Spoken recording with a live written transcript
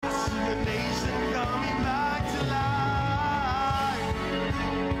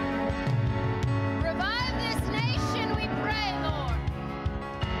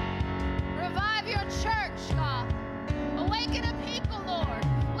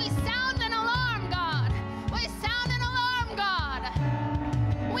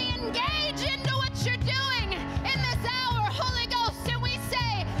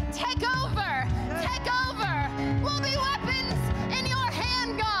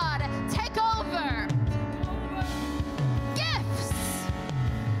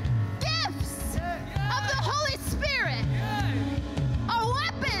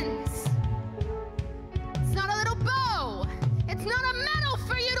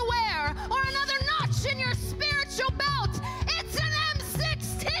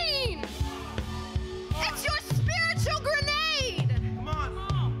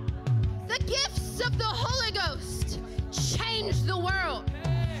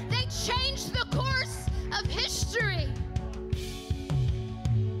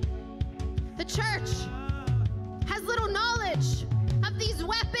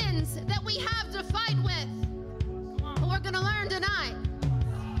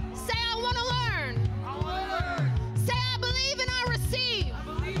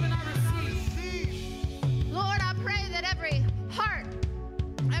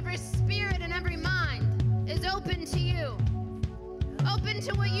open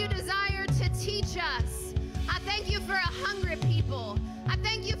to what you desire to teach us. I thank you for a hungry people. I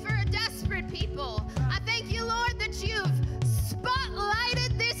thank you for a desperate people. I thank you, Lord, that you've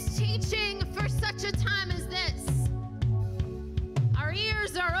spotlighted this teaching for such a time as this. Our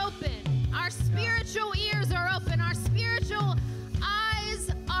ears are open. Our spiritual ears are open. Our spiritual eyes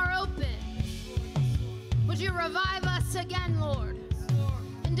are open. Would you revive us again, Lord?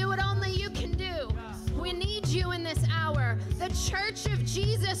 And do what only you can do. We need you in this hour. The Church of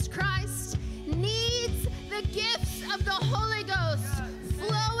Jesus Christ needs the gifts of the Holy Ghost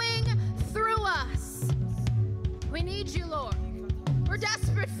flowing through us. We need you, Lord. We're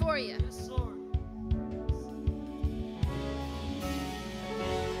desperate for you.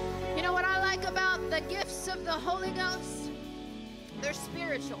 You know what I like about the gifts of the Holy Ghost? They're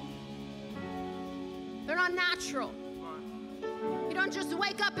spiritual. They're not natural. You don't just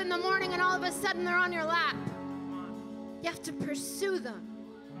wake up in the morning and all of a sudden they're on your lap. You have to pursue them.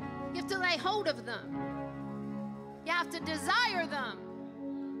 You have to lay hold of them. You have to desire them.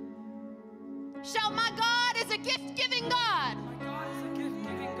 Shout, my God is a gift-giving God. My God is a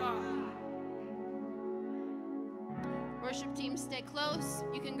gift-giving God. Worship team, stay close.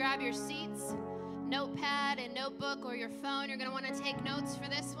 You can grab your seats, notepad and notebook or your phone. You're going to want to take notes for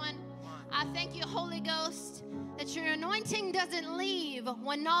this one. I thank you, Holy Ghost, that your anointing doesn't leave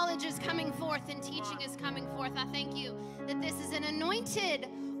when knowledge is coming forth and teaching is coming forth. I thank you that this is an anointed,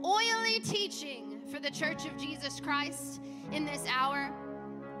 oily teaching for the Church of Jesus Christ in this hour.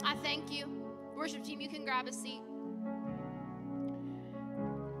 I thank you. Worship team, you can grab a seat.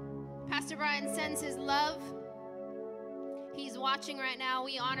 Pastor Brian sends his love. He's watching right now.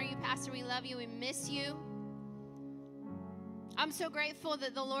 We honor you, Pastor. We love you. We miss you. I'm so grateful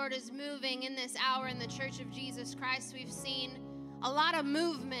that the Lord is moving in this hour in the Church of Jesus Christ. We've seen a lot of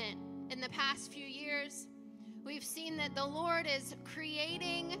movement in the past few years. We've seen that the Lord is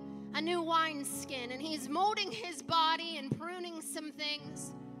creating a new wineskin, and he's molding his body and pruning some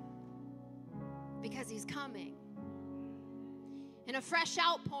things because he's coming in a fresh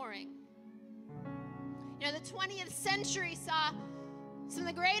outpouring. You know, the 20th century saw some of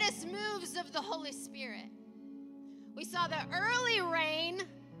the greatest moves of the Holy Spirit. We saw the early rain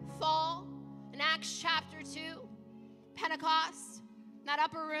fall in Acts chapter 2, Pentecost, that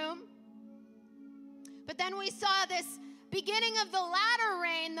upper room. But then we saw this beginning of the latter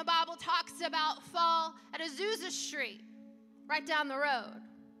rain, the Bible talks about, fall at Azusa Street, right down the road,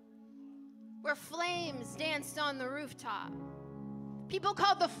 where flames danced on the rooftop. People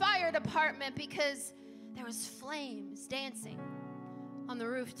called the fire department because there was flames dancing on the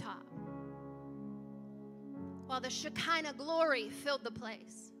rooftop, while the Shekinah glory filled the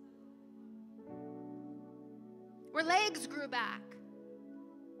place, where legs grew back.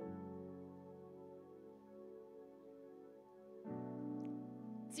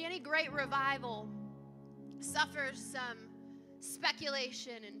 See, any great revival suffers some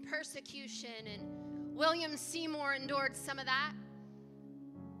speculation and persecution, and William Seymour endured some of that.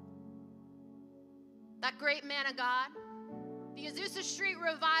 That great man of God. The Azusa Street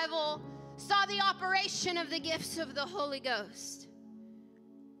revival saw the operation of the gifts of the Holy Ghost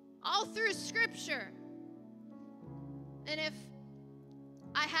all through Scripture. And if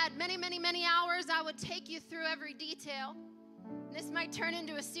I had many, many, many hours, I would take you through every detail. This might turn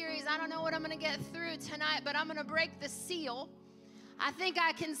into a series. I don't know what I'm going to get through tonight, but I'm going to break the seal. I think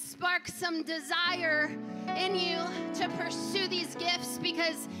I can spark some desire in you to pursue these gifts,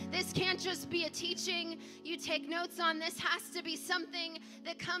 because this can't just be a teaching you take notes on. This has to be something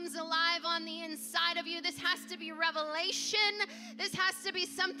that comes alive on the inside of you. This has to be revelation. This has to be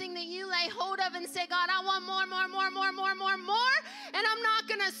something that you lay hold of and say, God, I want more, more, more, more, more, more, more. And I'm not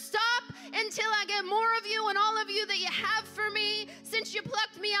going to stop until I get more of you and all of you that you have for me, since you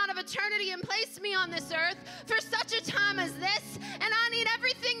plucked me out of eternity and placed me on this earth for such a time as this. And I need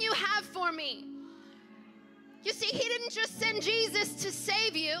everything you have for me. You see, he didn't just send Jesus to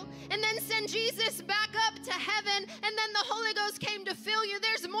save you and then send Jesus back up to heaven and then the Holy Ghost came to fill you.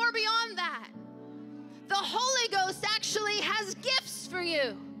 There's more beyond that. The Holy Ghost actually has gifts for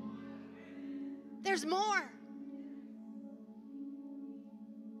you. There's more.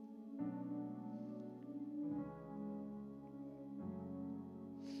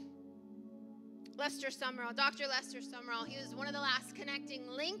 Lester Summerall, Dr. Lester Summerall, he was one of the last connecting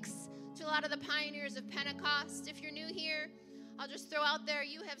links to a lot of the pioneers of Pentecost. If you're new here, I'll just throw out there,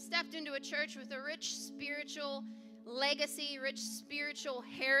 you have stepped into a church with a rich spiritual legacy, rich spiritual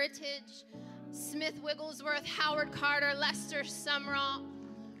heritage. Smith Wigglesworth, Howard Carter, Lester Summerall.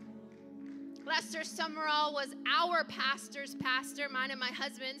 Lester Summerall was our pastor's pastor. Mine and my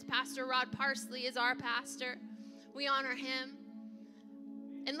husband's, Pastor Rod Parsley, is our pastor. We honor him.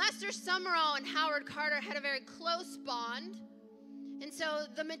 And Lester Sumrall and Howard Carter had a very close bond. And so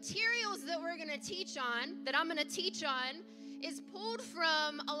the materials that we're going to teach on, that I'm going to teach on, is pulled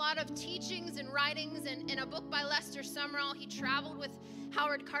from a lot of teachings and writings and in a book by Lester Sumrall. He traveled with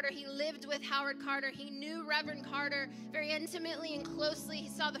Howard Carter. He lived with Howard Carter. He knew Reverend Carter very intimately and closely. He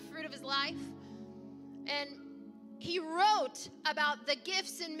saw the fruit of his life. And he wrote about the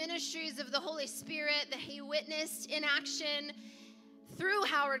gifts and ministries of the Holy Spirit that he witnessed in action through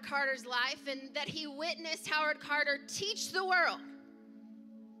Howard Carter's life, and that he witnessed Howard Carter teach the world.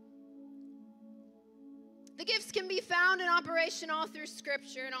 The gifts can be found in operation all through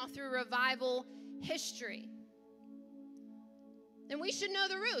Scripture and all through revival history. And we should know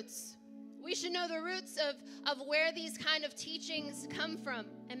the roots. We should know the roots of where these kind of teachings come from.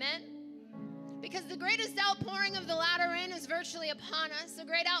 Amen? Because the greatest outpouring of the latter rain is virtually upon us. The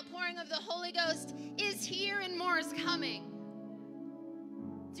great outpouring of the Holy Ghost is here and more is coming.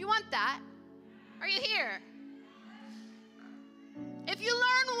 Do you want that? Are you here? If you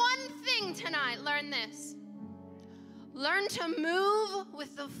learn one thing tonight, learn this. Learn to move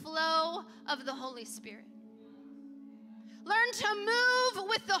with the flow of the Holy Spirit. Learn to move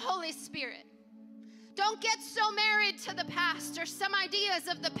with the Holy Spirit. Don't get so married to the past or some ideas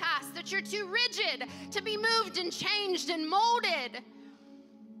of the past that you're too rigid to be moved and changed and molded.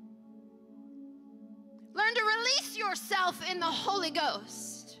 Learn to release yourself in the Holy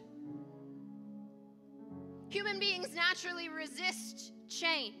Ghost. Human beings naturally resist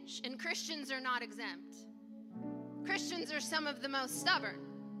change, and Christians are not exempt. Christians are some of the most stubborn.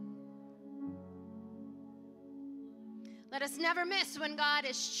 Let us never miss when God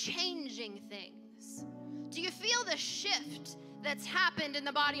is changing things. Do you feel the shift that's happened in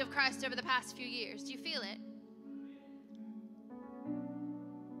the body of Christ over the past few years? Do you feel it?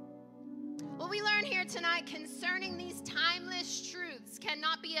 What we learn here tonight concerning these timeless truths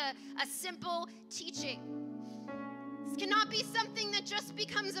cannot be a simple teaching. This cannot be something that just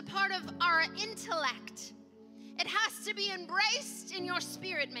becomes a part of our intellect. It has to be embraced in your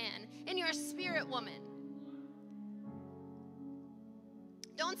spirit man, in your spirit woman.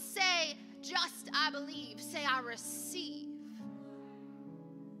 Don't say, just I believe. Say, I receive.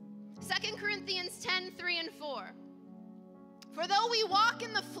 2 Corinthians 10, 3 and 4. For though we walk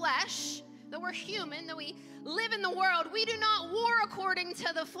in the flesh, though we're human, though we live in the world, we do not war according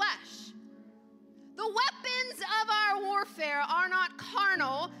to the flesh. The weapons of our warfare are not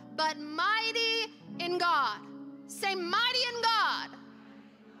carnal, but mighty in God. Say, mighty in God.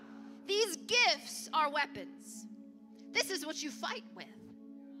 These gifts are weapons. This is what you fight with.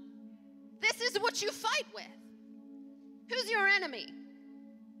 This is what you fight with. Who's your enemy?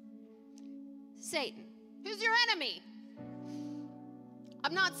 Satan. Who's your enemy?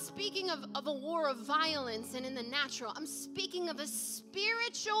 I'm not speaking of a war of violence and in the natural. I'm speaking of a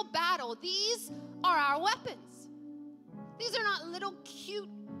spiritual battle. These are our weapons. These are not little cute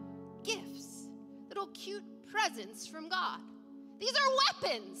gifts, little cute presents from God. These are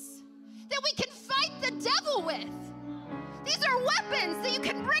weapons that we can fight the devil with. These are weapons that you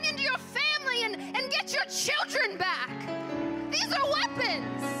can bring into your family and get your children back. These are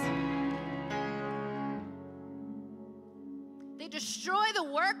weapons. They destroy the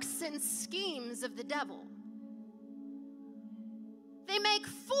works and schemes of the devil. They make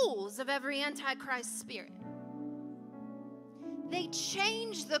fools of every antichrist spirit. They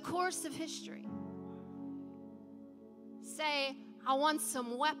change the course of history. Say, I want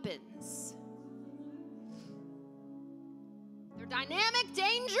some weapons. They're dynamic,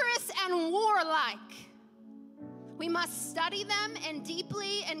 dangerous, and warlike. We must study them and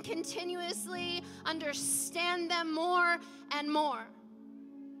deeply and continuously understand them more and more.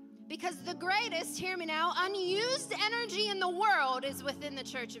 Because the greatest, hear me now, unused energy in the world is within the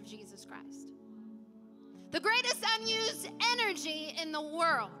Church of Jesus Christ. The greatest unused energy in the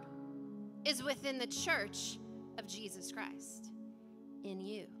world is within the Church of Jesus Christ. In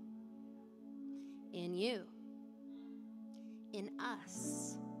you. In you. In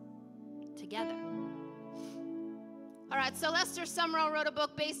us. Together. All right, so Lester Sumrall wrote a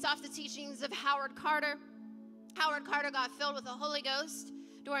book based off the teachings of Howard Carter. Howard Carter got filled with the Holy Ghost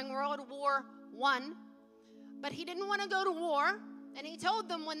during World War I, but he didn't want to go to war, and he told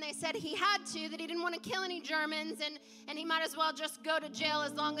them when they said he had to that he didn't want to kill any Germans, and he might as well just go to jail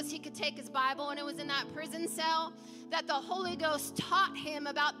as long as he could take his Bible, and it was in that prison cell that the Holy Ghost taught him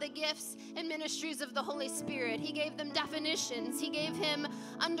about the gifts and ministries of the Holy Spirit. He gave them definitions. He gave him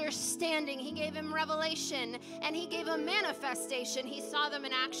understanding. He gave him revelation. And he gave him manifestation. He saw them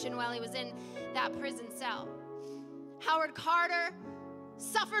in action while he was in that prison cell. Howard Carter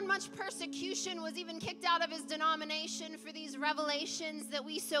suffered much persecution, was even kicked out of his denomination for these revelations that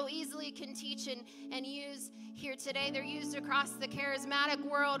we so easily can teach and use here today. They're used across the charismatic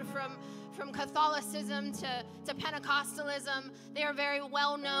world from Catholicism to Pentecostalism. They are very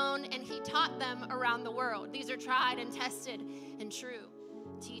well known, and he taught them around the world. These are tried and tested and true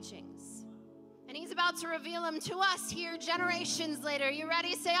teachings. And he's about to reveal them to us here generations later. You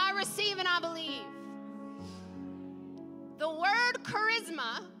ready? Say, I receive and I believe. The word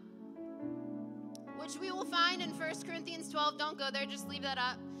charisma, which we will find in 1 Corinthians 12, don't go there, just leave that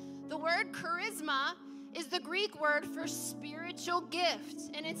up. The word charisma is the Greek word for spiritual gift,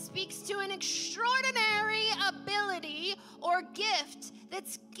 and it speaks to an extraordinary ability or gift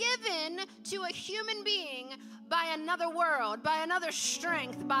that's given to a human being by another world, by another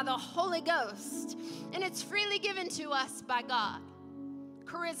strength, by the Holy Ghost, and it's freely given to us by God.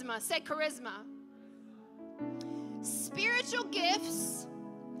 Charisma, say charisma. Spiritual gifts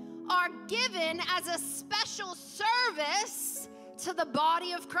are given as a special service to the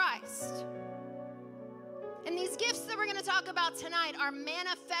body of Christ. And these gifts that we're going to talk about tonight are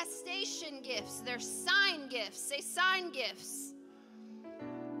manifestation gifts. They're sign gifts. Say sign gifts.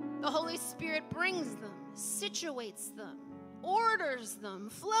 The Holy Spirit brings them, situates them, orders them,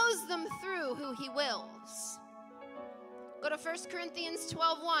 flows them through who he wills. Go to 1 Corinthians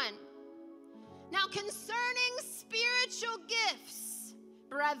 12:1. Now concerning spiritual gifts,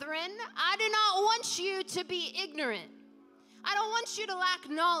 brethren, I do not want you to be ignorant. I don't want you to lack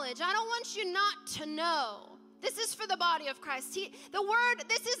knowledge. I don't want you not to know. This is for the body of Christ.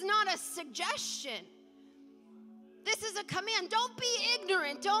 This is not a suggestion. This is a command. Don't be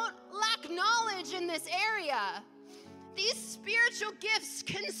ignorant. Don't lack knowledge in this area. These spiritual gifts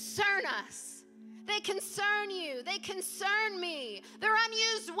concern us. They concern you. They concern me. They're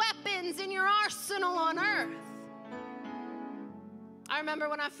unused weapons in your arsenal on earth. I remember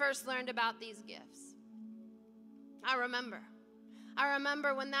when I first learned about these gifts. I remember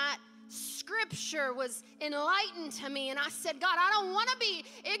when that scripture was enlightened to me, and I said, God, I don't want to be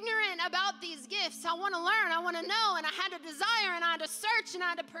ignorant about these gifts. I want to learn. I want to know. And I had to desire, and I had to search, and I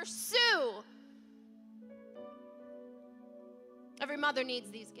had to pursue. Every mother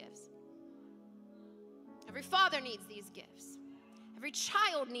needs these gifts. Every father needs these gifts. Every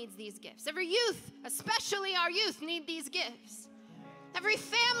child needs these gifts. Every youth, especially our youth, need these gifts. Every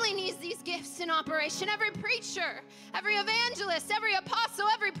family needs these gifts in operation. Every preacher, every evangelist, every apostle,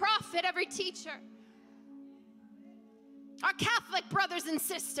 every prophet, every teacher. Our Catholic brothers and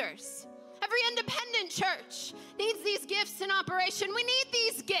sisters, every independent church needs these gifts in operation. We need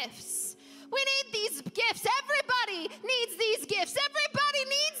these gifts. We need these gifts. Everybody needs these gifts. Everybody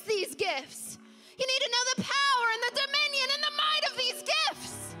needs these gifts. You need to know the power and the dominion and the might of these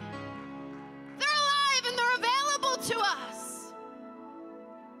gifts. They're alive and they're available to us.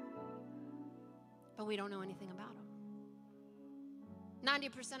 But we don't know anything about them.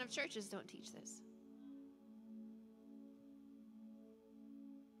 90% of churches don't teach this.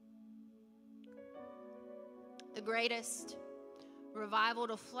 The greatest revival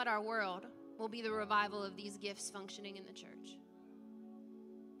to flood our world will be the revival of these gifts functioning in the church.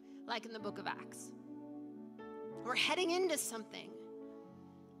 Like in the book of Acts. We're heading into something.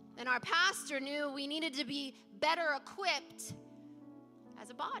 And our pastor knew we needed to be better equipped as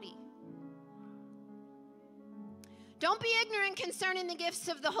a body. Don't be ignorant concerning the gifts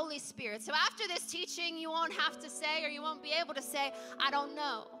of the Holy Spirit. So after this teaching, you won't have to say, or you won't be able to say, I don't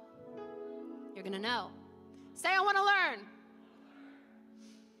know. You're going to know. Say, I want to learn.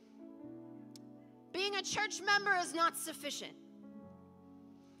 Being a church member is not sufficient.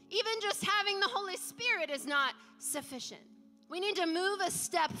 Even just having the Holy Spirit is not sufficient. We need to move a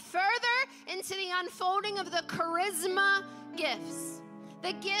step further into the unfolding of the charisma gifts,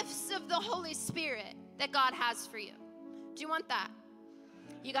 the gifts of the Holy Spirit that God has for you. Do you want that?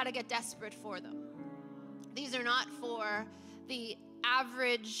 You got to get desperate for them. These are not for the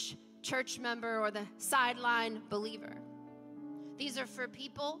average church member or the sideline believer. These are for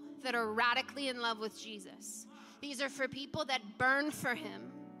people that are radically in love with Jesus. These are for people that burn for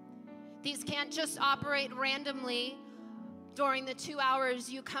him. These can't just operate randomly during the 2 hours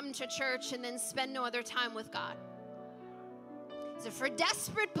you come to church and then spend no other time with God. These are for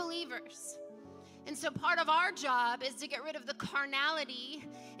desperate believers. And so part of our job is to get rid of the carnality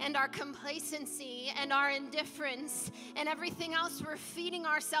and our complacency and our indifference and everything else we're feeding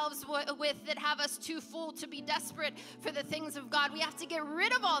ourselves with that have us too full to be desperate for the things of God. We have to get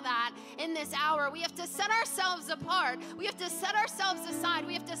rid of all that in this hour. We have to set ourselves apart. We have to set ourselves aside.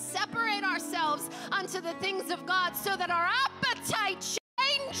 We have to separate ourselves unto the things of God so that our appetite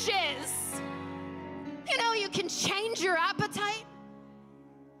changes. You know, you can change your appetite.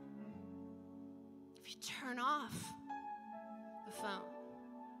 phone,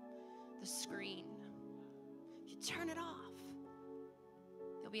 the screen. If you turn it off,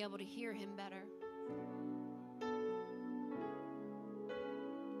 you'll be able to hear him better.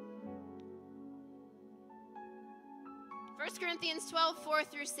 1 Corinthians 12, 4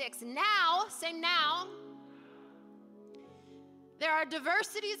 through 6. Now, say now, there are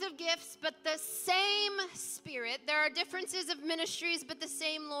diversities of gifts, but the same Spirit. There are differences of ministries, but the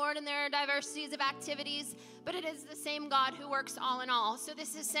same Lord. And there are diversities of activities, but it is the same God who works all in all. So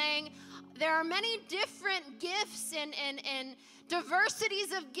this is saying there are many different gifts and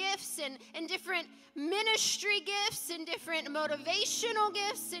diversities of gifts and different ministry gifts and different motivational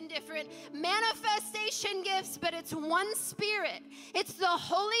gifts and different manifestation gifts, but it's one Spirit. It's the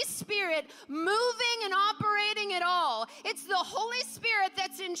Holy Spirit moving and operating it all. It's the Holy Spirit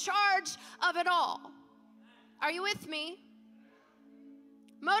that's in charge of it all. Are you with me?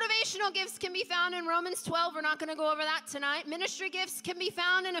 Motivational gifts can be found in Romans 12. We're not going to go over that tonight. Ministry gifts can be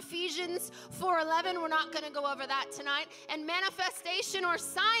found in Ephesians 4:11. We're not going to go over that tonight. And manifestation or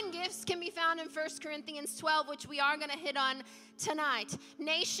sign gifts can be found in 1 Corinthians 12, which we are going to hit on tonight.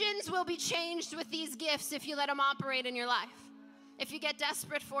 Nations will be changed with these gifts if you let them operate in your life, if you get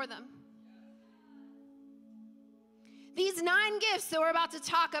desperate for them. These 9 gifts that we're about to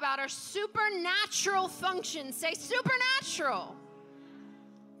talk about are supernatural functions. Say supernatural.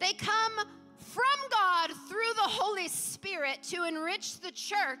 They come from God through the Holy Spirit to enrich the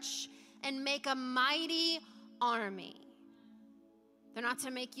church and make a mighty army. They're not to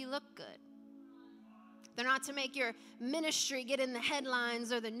make you look good. They're not to make your ministry get in the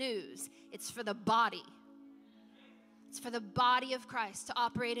headlines or the news. It's for the body. It's for the body of Christ to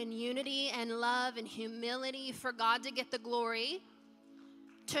operate in unity and love and humility for God to get the glory,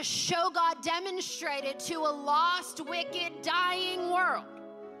 to show God demonstrated to a lost, wicked, dying world.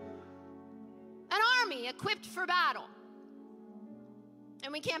 An army equipped for battle.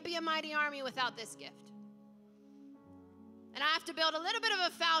 And we can't be a mighty army without this gift. And I have to build a little bit of a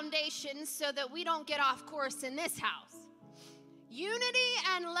foundation so that we don't get off course in this house. Unity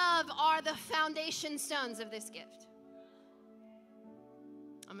and love are the foundation stones of this gift.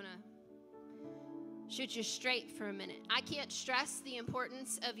 I'm going to shoot you straight for a minute. I can't stress the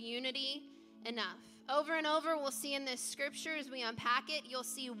importance of unity enough. Over and over, we'll see in this scripture as we unpack it, you'll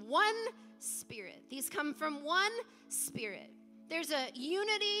see one Spirit. These come from one Spirit. There's a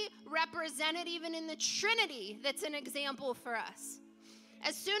unity represented even in the Trinity that's an example for us.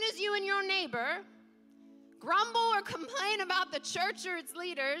 As soon as you and your neighbor grumble or complain about the church or its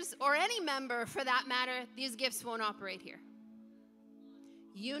leaders, or any member for that matter, these gifts won't operate here.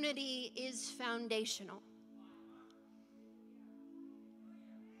 Unity is foundational.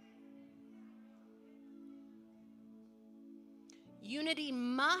 Unity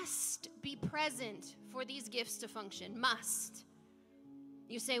must be present for these gifts to function. Must.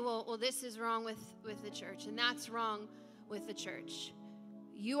 You say, well, this is wrong with the church, and that's wrong with the church.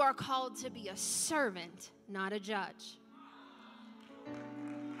 You are called to be a servant, not a judge.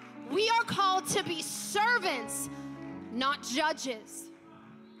 We are called to be servants, not judges.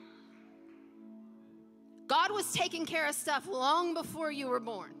 God was taking care of stuff long before you were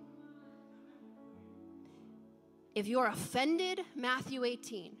born. If you're offended, Matthew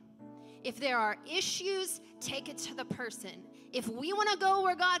 18. If there are issues, take it to the person. If we want to go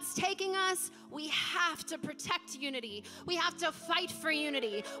where God's taking us, we have to protect unity. We have to fight for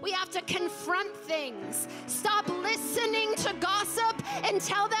unity. We have to confront things. Stop listening to gossip and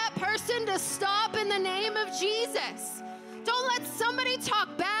tell that person to stop in the name of Jesus. Don't let somebody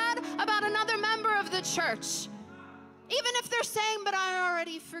talk bad about another member of the church. Even if they're saying, but I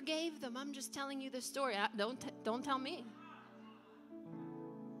already forgave them. I'm just telling you the story. Don't tell me.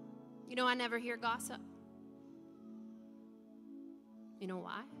 You know, I never hear gossip. You know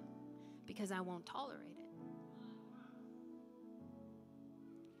why? Because I won't tolerate it.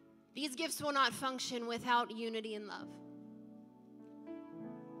 These gifts will not function without unity and love.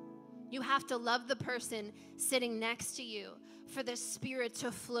 You have to love the person sitting next to you for the Spirit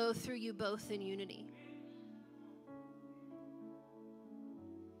to flow through you both in unity.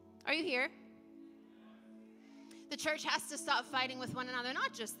 Are you here? The church has to stop fighting with one another,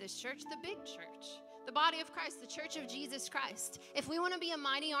 not just this church, the big church, the body of Christ, the church of Jesus Christ. If we want to be a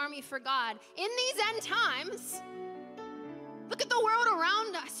mighty army for God in these end times, look at the world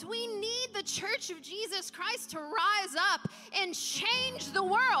around us. We need the church of Jesus Christ to rise up and change the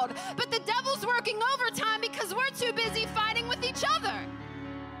world. But the devil's working overtime because we're too busy fighting with each other.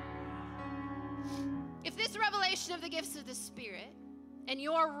 If this revelation of the gifts of the Spirit and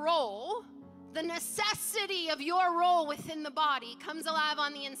your role, the necessity of your role within the body comes alive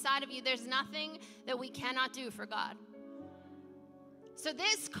on the inside of you, there's nothing that we cannot do for God. So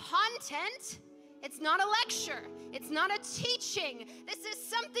this content, it's not a lecture. It's not a teaching. This is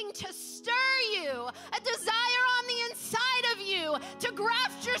something to stir you, a desire on the inside of you to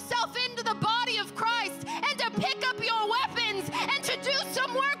graft yourself into the body of Christ and to pick up your weapons and to do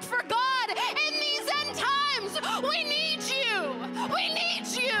some work for God in these end times. We need you. We need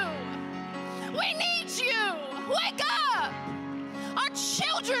you. We need you. Wake up. Our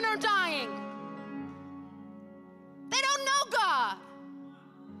children are dying. They don't know God.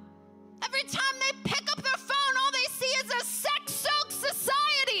 Every time they pick up their phone, all they see is a sex-soaked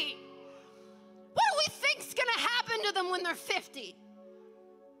society. What do we think's going to happen to them when they're 50?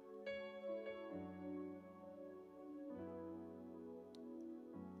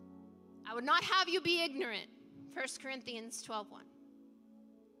 I would not have you be ignorant. 1 Corinthians 12:1.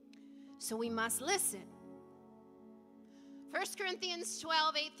 So we must listen. 1 Corinthians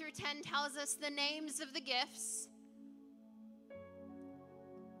 12, 8 through 10 tells us the names of the gifts.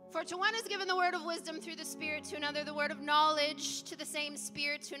 For to one is given the word of wisdom through the Spirit, to another the word of knowledge, to the same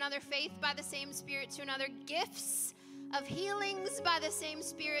Spirit, to another faith by the same Spirit, to another gifts of healings by the same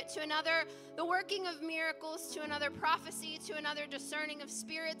Spirit, to another the working of miracles, to another prophecy, to another discerning of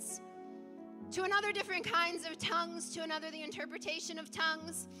spirits, to another different kinds of tongues, to another the interpretation of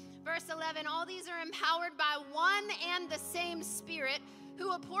tongues. Verse 11, all these are empowered by one and the same Spirit,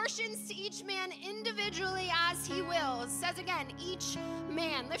 who apportions to each man individually as he wills. Says again, each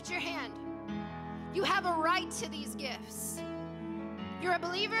man. Lift your hand. You have a right to these gifts. You're a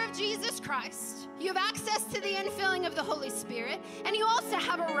believer of Jesus Christ. You have access to the infilling of the Holy Spirit, and you also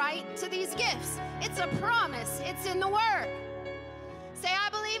have a right to these gifts. It's a promise. It's in the Word. Say, I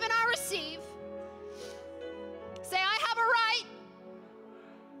believe and I receive. Say, I have a right.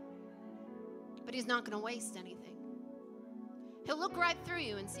 But he's not going to waste anything. He'll look right through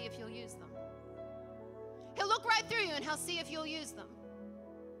you and see if you'll use them. He'll look right through you and he'll see if you'll use them.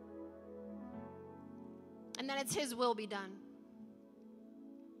 And then it's his will be done.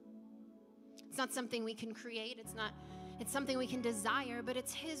 It's not something we can create. It's something we can desire, but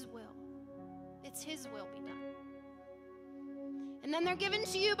it's his will. It's his will be done. And then they're given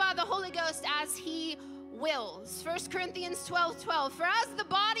to you by the Holy Ghost as he wills. 1 Corinthians 12:12. For as the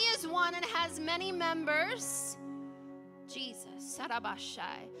body is one and has many members, Jesus,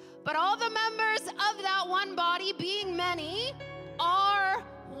 Sarabashai. But all the members of that one body, being many, are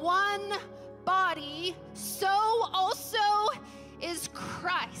one body, so also is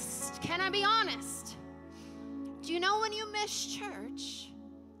Christ. Can I be honest? Do you know when you miss church,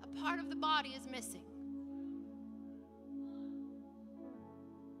 a part of the body is missing?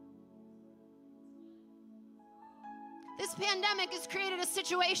 This pandemic has created a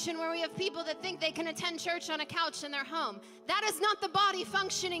situation where we have people that think they can attend church on a couch in their home. That is not the body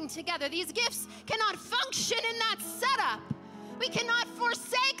functioning together. These gifts cannot function in that setup. We cannot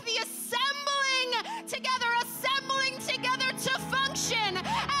forsake the assembling together to function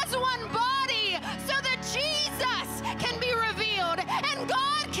as one body so that Jesus can be revealed and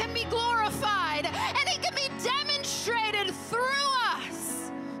God can be glorified and he can be demonstrated through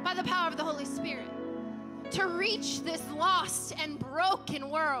us by the power of the Holy Spirit, to reach this lost and broken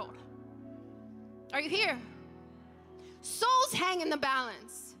world. Are you here? Souls hang in the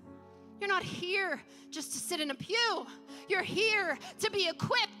balance. You're not here just to sit in a pew. You're here to be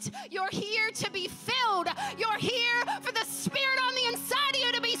equipped. You're here to be filled. You're here for the Spirit on the inside of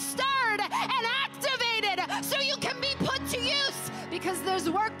you to be stirred and activated so you can be put to use, because there's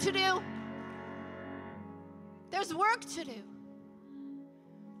work to do. There's work to do.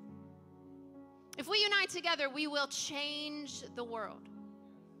 If we unite together, we will change the world.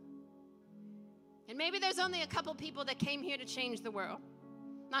 And maybe there's only a couple people that came here to change the world.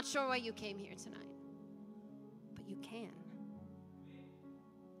 Not sure why you came here tonight, but you can.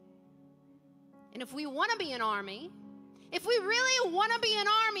 And if we want to be an army, if we really want to be an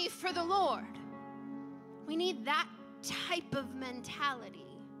army for the Lord, we need that type of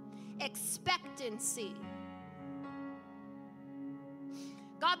mentality, expectancy.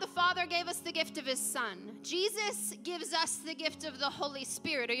 God the Father gave us the gift of his Son. Jesus gives us the gift of the Holy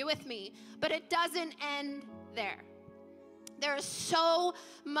Spirit. Are you with me? But it doesn't end there. There is so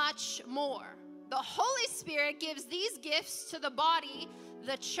much more. The Holy Spirit gives these gifts to the body,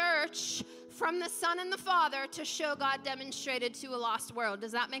 the church, from the Son and the Father to show God demonstrated to a lost world.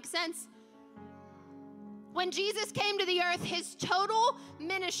 Does that make sense? When Jesus came to the earth, his total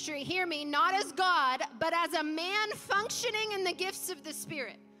ministry, hear me, not as God, but as a man functioning in the gifts of the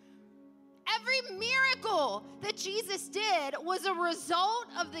Spirit. Every miracle that Jesus did was a result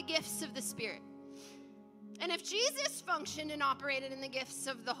of the gifts of the Spirit. And if Jesus functioned and operated in the gifts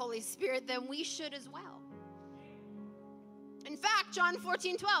of the Holy Spirit, then we should as well. In fact, John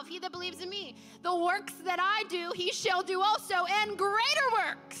 14:12, he that believes in me, the works that I do, he shall do also, and greater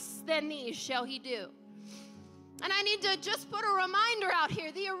works than these shall he do. And I need to just put a reminder out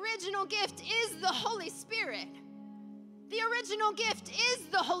here. The original gift is the Holy Spirit. The original gift is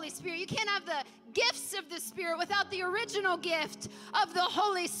the Holy Spirit. You can't have the gifts of the Spirit without the original gift of the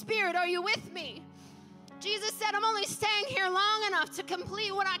Holy Spirit. Are you with me? Jesus said, I'm only staying here long enough to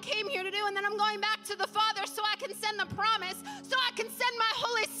complete what I came here to do, and then I'm going back to the Father so I can send the promise, so I can send my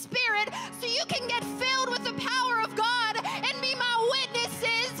Holy Spirit, so you can get filled with the power of God and be my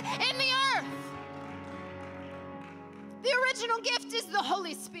witnesses in the earth. The original gift is the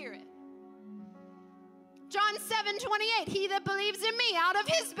Holy Spirit. John 7:28, he that believes in me, out of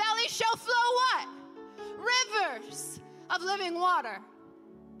his belly shall flow what? Rivers of living water.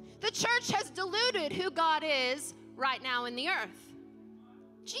 The church has diluted who God is right now in the earth.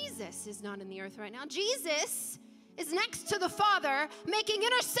 Jesus is not in the earth right now. Jesus is next to the Father, making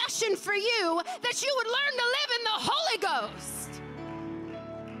intercession for you that you would learn to live in the Holy Ghost.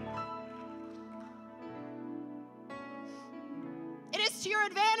 It is to your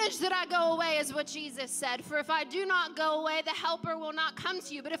advantage that I go away, is what Jesus said. For if I do not go away, the helper will not come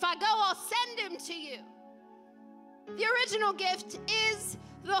to you. But if I go, I'll send him to you. The original gift is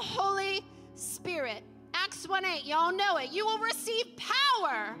the Holy Spirit. Acts 1:8, y'all know it. You will receive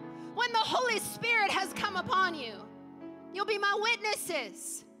power when the Holy Spirit has come upon you. You'll be my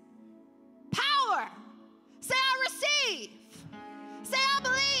witnesses. Power. Say, I receive. Say, I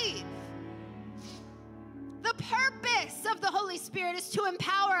believe. The purpose of the Holy Spirit is to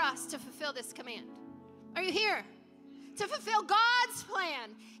empower us to fulfill this command. Are you here? To fulfill God's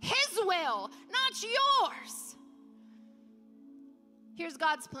plan, his will, not yours. Here's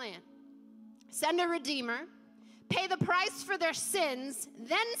God's plan. Send a Redeemer, pay the price for their sins,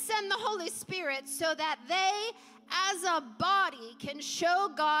 then send the Holy Spirit so that they, as a body, can show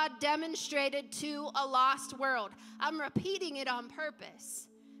God demonstrated to a lost world. I'm repeating it on purpose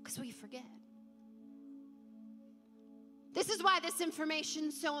because we forget. This is why this information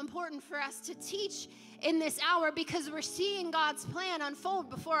is so important for us to teach in this hour, because we're seeing God's plan unfold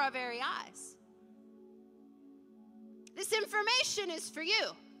before our very eyes. This information is for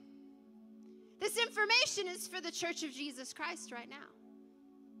you. This information is for the Church of Jesus Christ right now,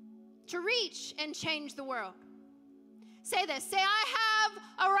 to reach and change the world. Say this. Say, I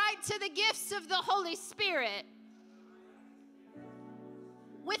have a right to the gifts of the Holy Spirit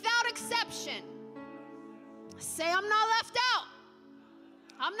without exception. Say, I'm not left out.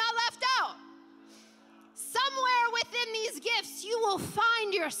 I'm not left out. Somewhere within these gifts, you will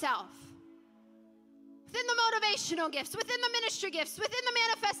find yourself. Within the motivational gifts, within the ministry gifts, within the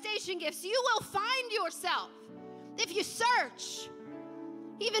manifestation gifts, you will find yourself. If you search,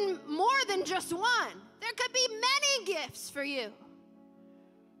 even more than just one, there could be many gifts for you.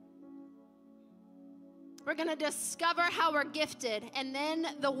 We're going to discover how we're gifted, and then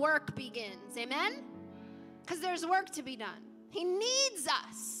the work begins. Amen? Because there's work to be done. He needs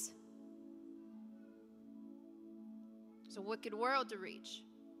us. There's a wicked world to reach.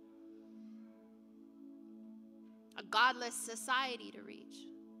 A godless society to reach.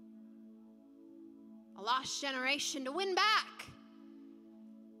 A lost generation to win back.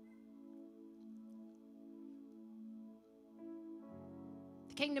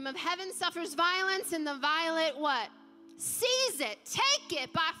 The kingdom of heaven suffers violence, and the violent what? Seize it, take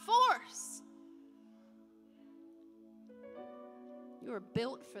it by force. You were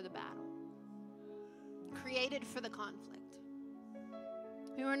built for the battle, created for the conflict.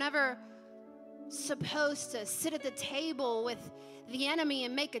 We were never supposed to sit at the table with the enemy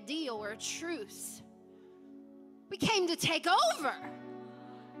and make a deal or a truce. We came to take over.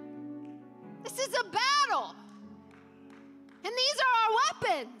 This is a battle. And these are our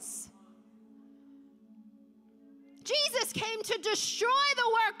weapons. Jesus came to destroy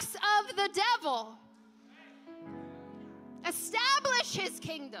the works of the devil, establish his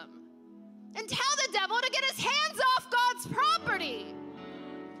kingdom, and tell the devil to get his hands off God's property.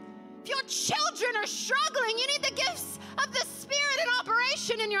 If your children are struggling, you need the gifts of the Spirit in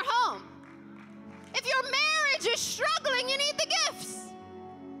operation in your home. If your marriage is struggling, you need the gifts.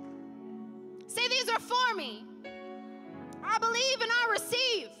 Say, these are for me. I believe and I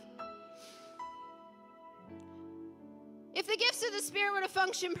receive. If the gifts of the Spirit were to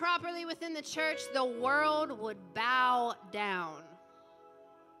function properly within the church, the world would bow down.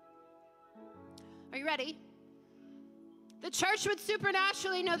 Are you ready? The church would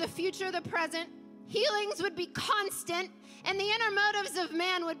supernaturally know the future, the present. Healings would be constant, and the inner motives of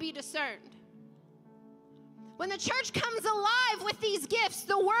man would be discerned. When the church comes alive with these gifts,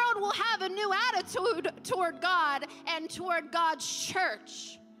 the world will have a new attitude toward God and toward God's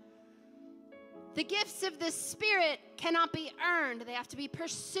church. The gifts of the Spirit cannot be earned. They have to be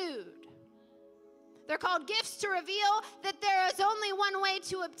pursued. They're called gifts to reveal that there is only one way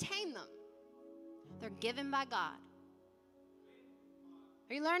to obtain them. They're given by God.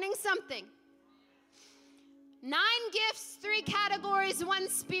 Are you learning something? 9 gifts, 3 categories, 1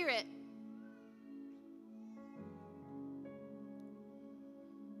 Spirit.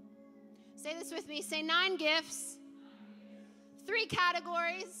 Say this with me. Say 9 gifts, 3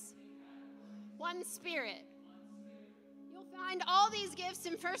 categories, 1 Spirit. You'll find all these gifts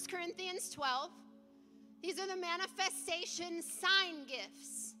in 1 Corinthians 12. These are the manifestation sign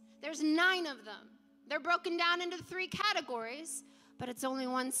gifts. There's 9 of them. They're broken down into 3 categories, but it's only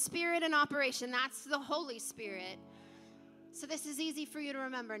 1 Spirit in operation. That's the Holy Spirit. So this is easy for you to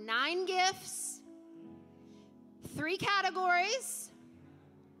remember. 9 gifts, 3 categories,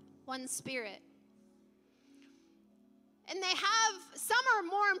 1 Spirit. And some are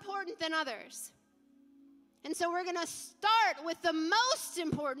more important than others. And so we're going to start with the most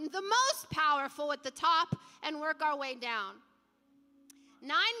important, the most powerful at the top and work our way down.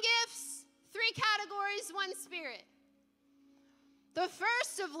 9 gifts, 3 categories, 1 Spirit. The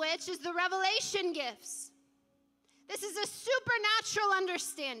first of which is the revelation gifts. This is a supernatural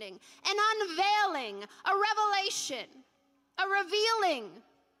understanding, an unveiling, a revelation, a revealing.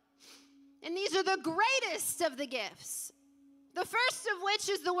 And these are the greatest of the gifts. The first of which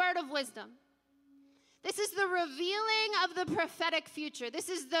is the word of wisdom. This is the revealing of the prophetic future. This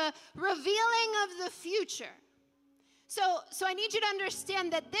is the revealing of the future. So I need you to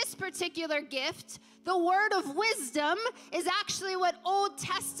understand that this particular gift, the word of wisdom, is actually what Old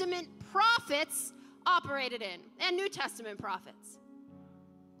Testament prophets operated in, and New Testament prophets.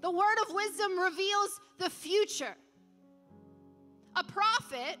 The word of wisdom reveals the future. A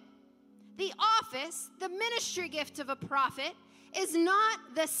prophet, the office, the ministry gift of a prophet, is not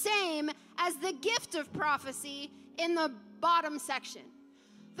the same as the gift of prophecy in the bottom section.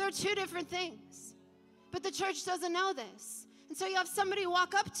 They're 2 different things. But the church doesn't know this. And so you have somebody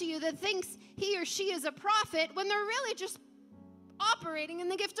walk up to you that thinks he or she is a prophet when they're really just operating in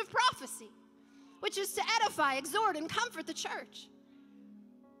the gift of prophecy, which is to edify, exhort, and comfort the church.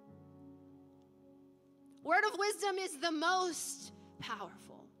 Word of wisdom is the most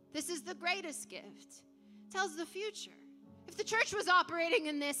powerful. This is the greatest gift. It tells the future. If the church was operating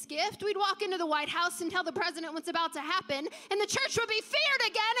in this gift, we'd walk into the White House and tell the president what's about to happen, and the church would be feared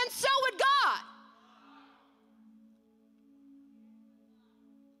again, and so would God.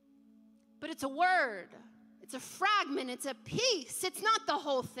 But it's a word. It's a fragment. It's a piece. It's not the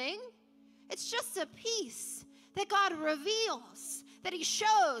whole thing. It's just a piece that God reveals, that he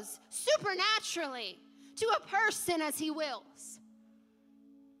shows supernaturally to a person as he wills.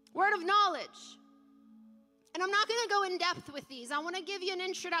 Word of knowledge. And I'm not going to go in depth with these. I want to give you an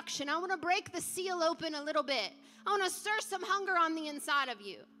introduction. I want to break the seal open a little bit. I want to stir some hunger on the inside of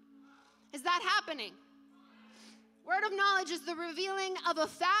you. Is that happening? Word of knowledge is the revealing of a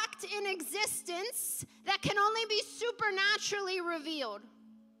fact in existence that can only be supernaturally revealed.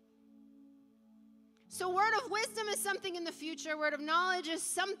 So word of wisdom is something in the future. Word of knowledge is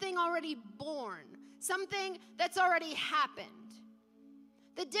something already born, something that's already happened.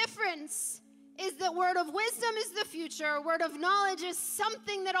 The difference is that word of wisdom is the future. Word of knowledge is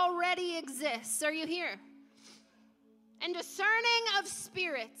something that already exists. Are you here? And discerning of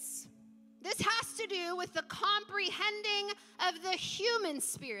spirits. This has to do with the comprehending of the human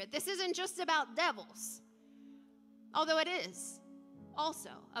spirit. This isn't just about devils, although it is also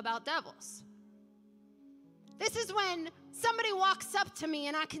about devils. This is when somebody walks up to me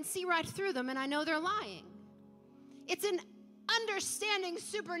and I can see right through them and I know they're lying. It's an understanding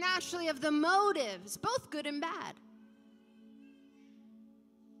supernaturally of the motives, both good and bad.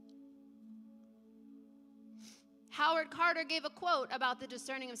 Howard Carter gave a quote about the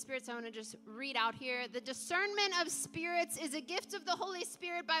discerning of spirits. I want to just read out here. The discernment of spirits is a gift of the Holy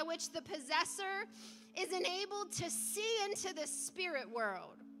Spirit by which the possessor is enabled to see into the spirit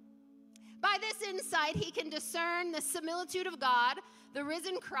world. By this insight, he can discern the similitude of God, the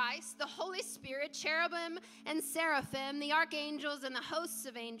risen Christ, the Holy Spirit, cherubim and seraphim, the archangels and the hosts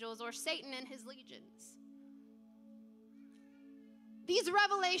of angels, or Satan and his legions. These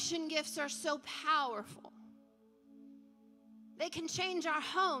revelation gifts are so powerful. They can change our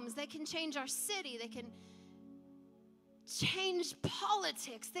homes. They can change our city. They can change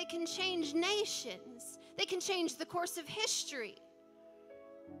politics. They can change nations. They can change the course of history.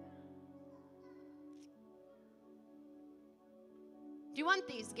 Do you want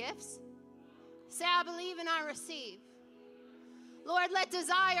these gifts? Say, I believe and I receive. Lord, let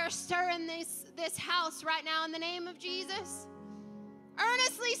desire stir in this house right now in the name of Jesus.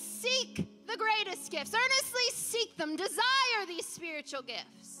 Earnestly seek the greatest gifts. Earnestly seek them. Desire these spiritual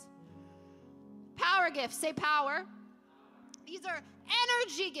gifts. Power gifts. Say power. These are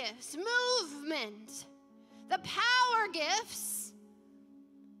energy gifts, movement. The power gifts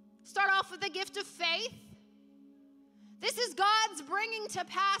start off with the gift of faith. This is God's bringing to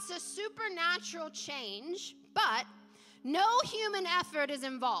pass a supernatural change, but no human effort is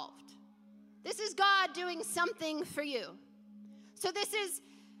involved. This is God doing something for you. So this is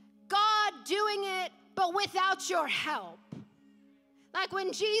God doing it, but without your help. Like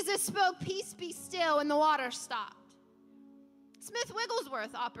when Jesus spoke, peace be still, and the water stopped. Smith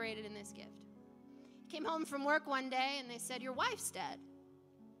Wigglesworth operated in this gift. He came home from work one day, and they said, your wife's dead.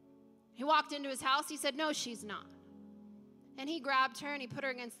 He walked into his house. He said, no, she's not. And he grabbed her, and he put her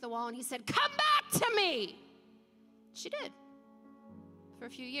against the wall, and he said, come back to me. She did. For a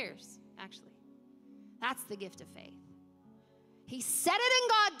few years, actually. That's the gift of faith. He said it and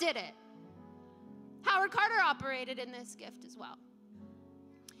God did it. Howard Carter operated in this gift as well.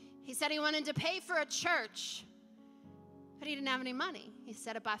 He said he wanted to pay for a church, but he didn't have any money. He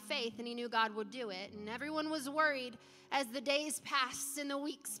said it by faith, and he knew God would do it. And everyone was worried as the days passed and the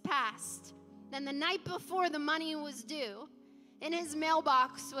weeks passed. Then the night before the money was due, in his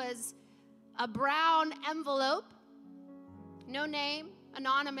mailbox was a brown envelope, no name,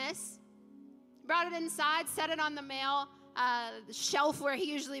 anonymous. Brought it inside, set it on the mail shelf where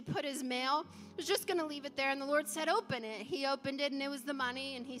he usually put his mail. Was just going to leave it there, and the Lord said, open it. He opened it, and it was the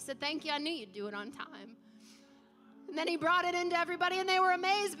money, and he said, thank you, I knew you'd do it on time. And then he brought it into everybody, and they were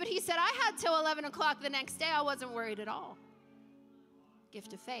amazed, but he said, I had till 11 o'clock the next day. I wasn't worried at all.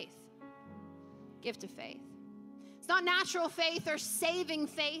 Gift of faith. Gift of faith. It's not natural faith or saving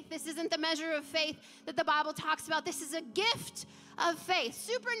faith. This isn't the measure of faith that the Bible talks about. This is a gift of faith,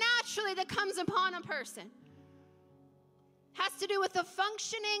 supernaturally, that comes upon a person. Has to do with the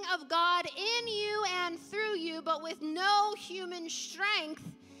functioning of God in you and through you, but with no human strength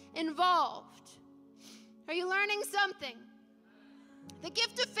involved. Are you learning something? The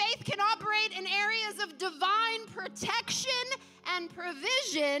gift of faith can operate in areas of divine protection and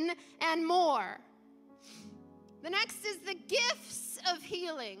provision and more. The next is the gifts of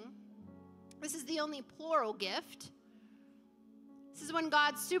healing. This is the only plural gift. This is when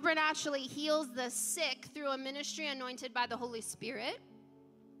God supernaturally heals the sick through a ministry anointed by the Holy Spirit.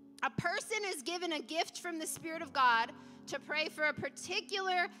 A person is given a gift from the Spirit of God to pray for a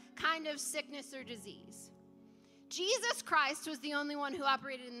particular kind of sickness or disease. Jesus Christ was the only one who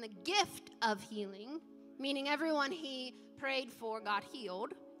operated in the gift of healing, meaning everyone he prayed for got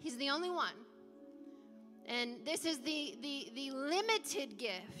healed. He's the only one. And this is the limited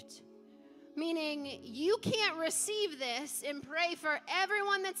gift, meaning you can't receive this and pray for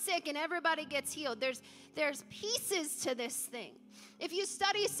everyone that's sick and everybody gets healed. There's pieces to this thing. If you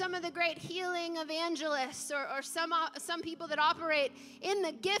study some of the great healing evangelists or some people that operate in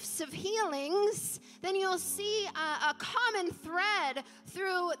the gifts of healings, then you'll see a common thread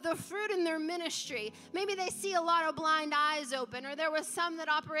through the fruit in their ministry. Maybe they see a lot of blind eyes open, or there was some that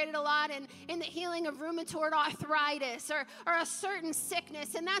operated a lot in the healing of rheumatoid arthritis or a certain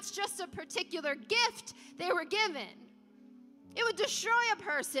sickness, and that's just a particular gift they were given. It would destroy a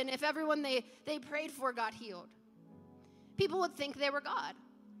person if everyone they prayed for got healed. People would think they were God.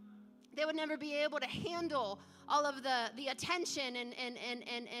 They would never be able to handle all of the attention and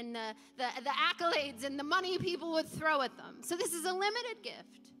the accolades and the money people would throw at them. So this is a limited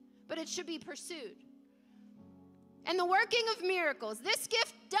gift, but it should be pursued. And the working of miracles. This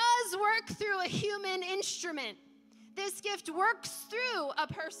gift does work through a human instrument. This gift works through a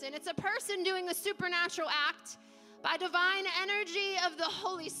person. It's a person doing a supernatural act by divine energy of the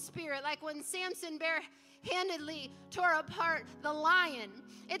Holy Spirit, like when Samson barehandedly tore apart the lion.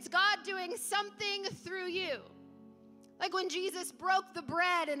 It's God doing something through you. Like when Jesus broke the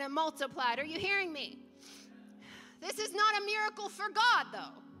bread and it multiplied. Are you hearing me? This is not a miracle for God,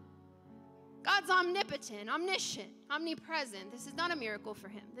 though. God's omnipotent, omniscient, omnipresent. This is not a miracle for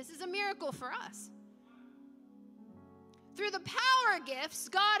him. This is a miracle for us. Through the power gifts,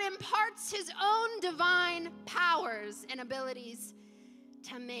 God imparts his own divine powers and abilities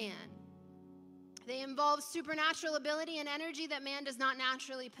to man. They involve supernatural ability and energy that man does not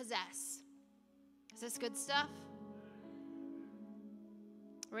naturally possess. Is this good stuff?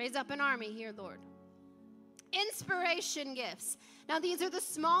 Raise up an army here, Lord. Inspiration gifts. Now, these are the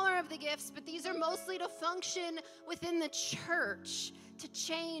smaller of the gifts, but these are mostly to function within the church, to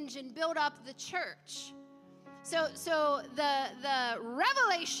change and build up the church. So the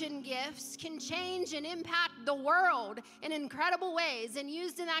revelation gifts can change and impact the world in incredible ways and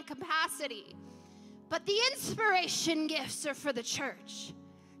used in that capacity. But the inspiration gifts are for the church,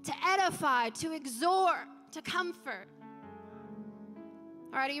 to edify, to exhort, to comfort.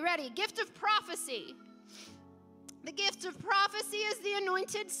 All right, are you ready? Gift of prophecy. The gift of prophecy is the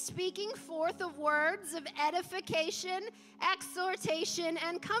anointed speaking forth of words of edification, exhortation,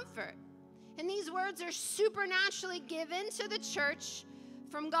 and comfort. And these words are supernaturally given to the church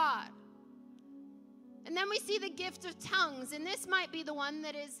from God. And then we see the gift of tongues, and this might be the one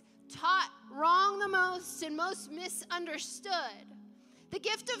that is taught wrong the most and most misunderstood. The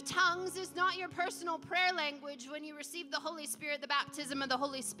gift of tongues is not your personal prayer language when you receive the Holy Spirit, the baptism of the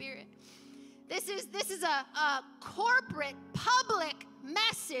Holy Spirit. This is a corporate, public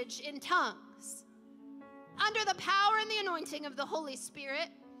message in tongues under the power and the anointing of the Holy Spirit.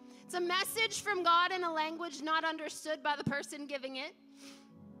 It's a message from God in a language not understood by the person giving it.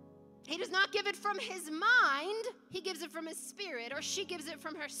 He does not give it from his mind. He gives it from his spirit, or she gives it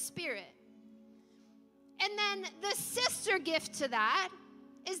from her spirit. And then the sister gift to that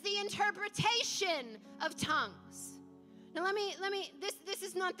is the interpretation of tongues. Now this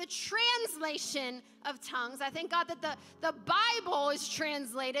is not the translation of tongues. I thank God that the Bible is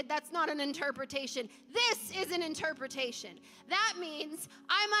translated. That's not an interpretation. This is an interpretation. That means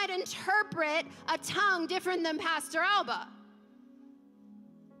I might interpret a tongue different than Pastor Alba.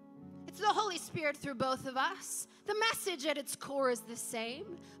 It's the Holy Spirit through both of us. The message at its core is the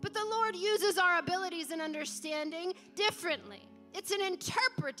same, but the Lord uses our abilities and understanding differently. It's an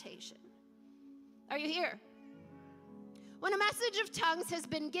interpretation. Are you here? When a message of tongues has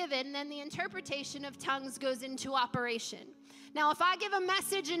been given, then the interpretation of tongues goes into operation. Now, if I give a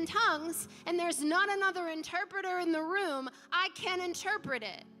message in tongues and there's not another interpreter in the room, I can interpret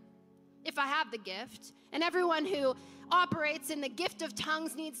it if I have the gift. And everyone who operates in the gift of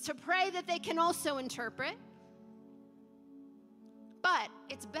tongues needs to pray that they can also interpret. But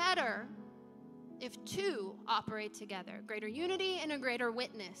it's better if two operate together, greater unity and a greater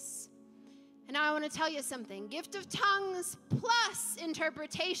witness. And now I want to tell you something. Gift of tongues plus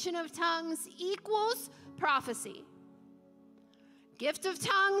interpretation of tongues equals prophecy. Gift of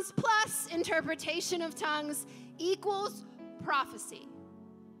tongues plus interpretation of tongues equals prophecy.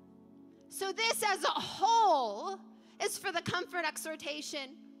 So this as a whole is for the comfort,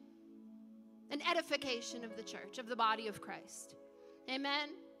 exhortation, and edification of the church, of the body of Christ. Amen?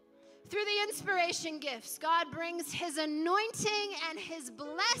 Through the inspiration gifts, God brings his anointing and his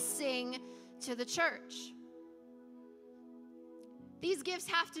blessing to the church. These gifts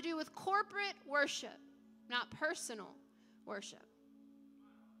have to do with corporate worship, not personal worship.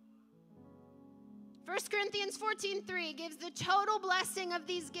 1 Corinthians 14:3 gives the total blessing of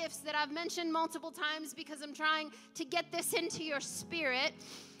these gifts that I've mentioned multiple times because I'm trying to get this into your spirit.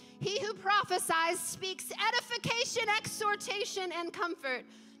 He who prophesies speaks edification, exhortation, and comfort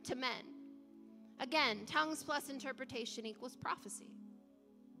to men. Again, tongues plus interpretation equals prophecy.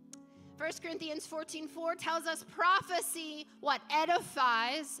 1 Corinthians 14:4 tells us prophecy, what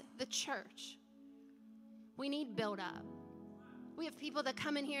edifies the church. We need build up. We have people that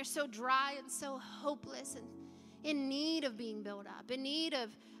come in here so dry and so hopeless and in need of being built up, in need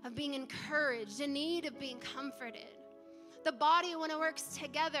of being encouraged, in need of being comforted. The body, when it works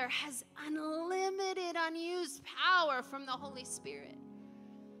together, has unlimited, unused power from the Holy Spirit.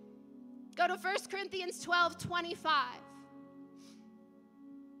 Go to 1 Corinthians 12:25.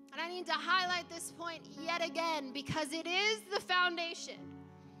 And I need to highlight this point yet again because it is the foundation.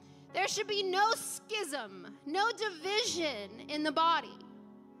 There should be no schism, no division in the body,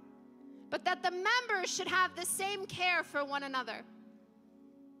 but that the members should have the same care for one another.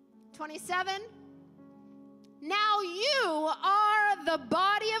 27. Now you are the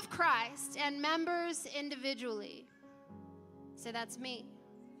body of Christ and members individually. Say, that's me.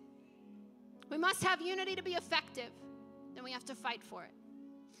 We must have unity to be effective, then we have to fight for it.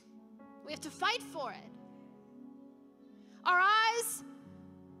 We have to fight for it. Our eyes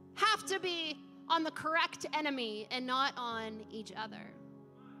have to be on the correct enemy and not on each other.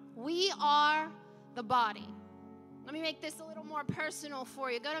 We are the body. Let me make this a little more personal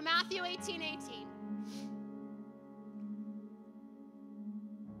for you. Go to Matthew 18:18.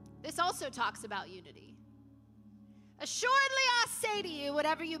 This also talks about unity. Assuredly, I say to you,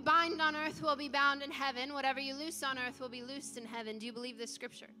 whatever you bind on earth will be bound in heaven. Whatever you loose on earth will be loosed in heaven. Do you believe this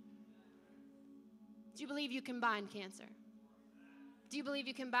scripture? Do you believe you can bind cancer? Do you believe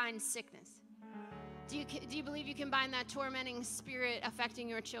you can bind sickness? Do you believe you can bind that tormenting spirit affecting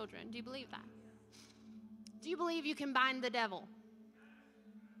your children? Do you believe that? Do you believe you can bind the devil?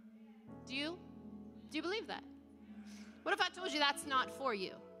 Do you? Do you believe that? What if I told you that's not for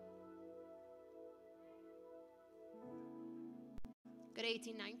you? Go to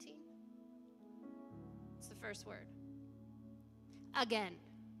 18:19. What's the first word? Again.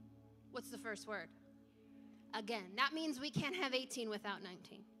 What's the first word? Again. That means we can't have 18 without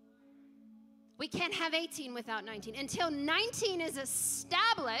 19. We can't have 18 without 19. Until 19 is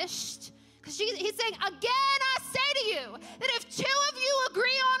established, because he's saying, again, I say to you, that if two of you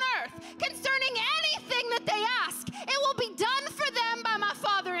agree on earth concerning anything that they ask, it will be done for them by my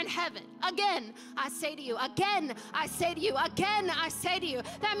Father in heaven. Again, I say to you. Again, I say to you. Again, I say to you.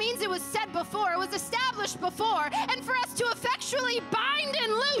 That means it was said before. It was established before. And for us to effectually bind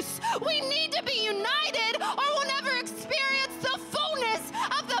and loose, we need to be united, or we'll never experience the fullness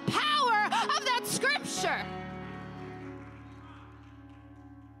of the power of that scripture.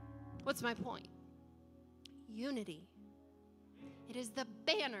 What's my point? Unity. It is the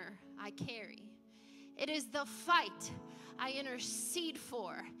banner I carry. It is the fight I intercede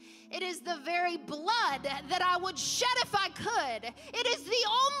for. It is the very blood that I would shed if I could. It is the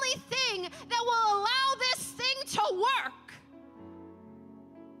only thing that will allow this thing to work.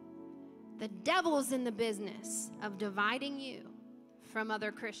 The devil's in the business of dividing you from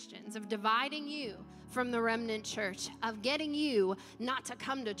other Christians, of dividing you from the remnant church, of getting you not to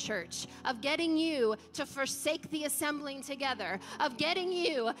come to church, of getting you to forsake the assembling together, of getting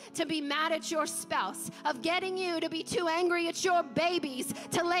you to be mad at your spouse, of getting you to be too angry at your babies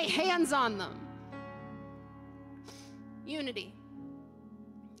to lay hands on them. Unity.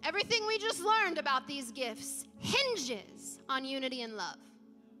 Everything we just learned about these gifts hinges on unity and love.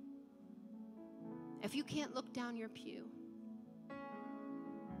 If you can't look down your pew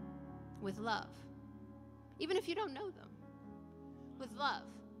with love, even if you don't know them, with love,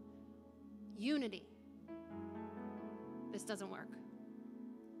 unity, this doesn't work.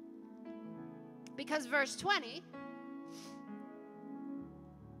 Because verse 20,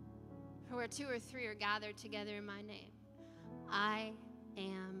 where 2 or 3 are gathered together in my name, I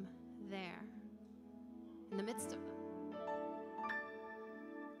am there in the midst of them.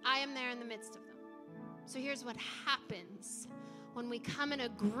 I am there in the midst of them. So here's what happens. When we come in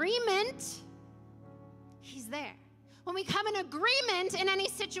agreement, he's there. When we come in agreement in any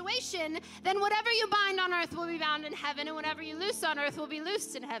situation, then whatever you bind on earth will be bound in heaven, and whatever you loose on earth will be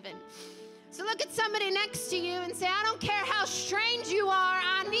loosed in heaven. So look at somebody next to you and say, I don't care how strange you are,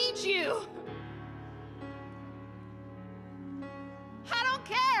 I need you. I don't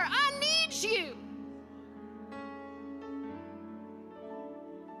care, I need you.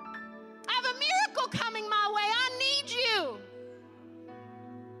 I have a miracle coming my way, I need you.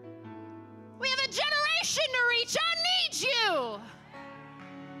 We have a generation to reach, I need you.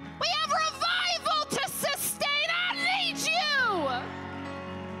 We have revival to sustain, I need you.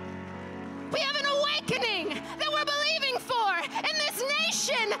 We have an awakening that we're believing for in this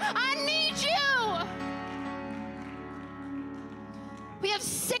nation, I need you. We have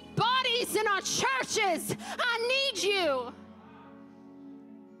sick bodies in our churches, I need you.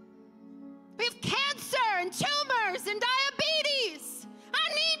 We have cancer and tumors and diabetes, I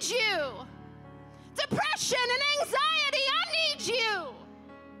need you. Depression and anxiety, I need you.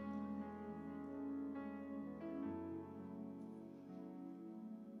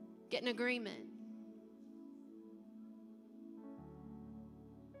 Get in agreement.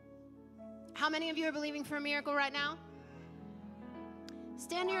 How many of you are believing for a miracle right now?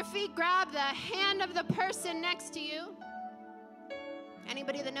 Stand to your feet, grab the hand of the person next to you.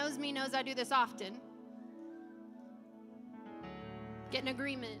 Anybody that knows me knows I do this often. Get in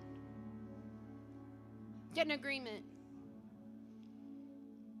agreement. Get in agreement.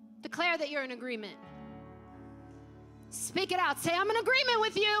 Declare that you're in agreement. Speak it out. Say, I'm in agreement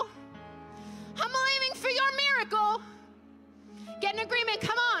with you. I'm believing for your miracle. Get in agreement.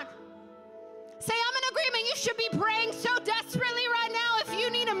 Come on. Say, I'm in agreement. You should be praying so desperately right now. If you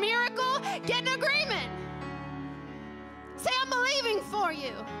need a miracle, get in agreement. Say, I'm believing for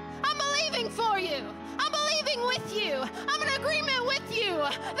you. I'm believing for you. I'm believing with you. I'm in agreement with you.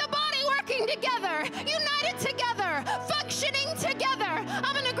 The body working together, united together, functioning together.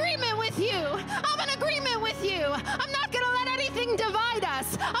 I'm in agreement with you. I'm in agreement with you. I'm not going to let anything divide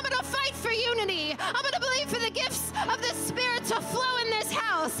us. I'm going to fight for unity. I'm going to believe for the gifts of the Spirit to flow in this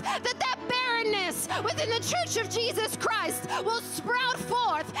house, that barrenness within the church of Jesus Christ will sprout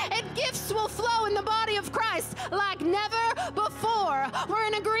forth and gifts will flow in the body of Christ like never before. We're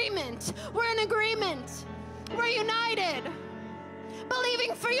in agreement. We're in agreement. We're united.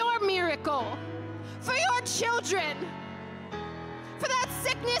 Believing for your miracle, for your children, for that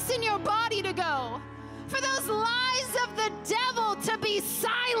sickness in your body to go, for those lies of the devil to be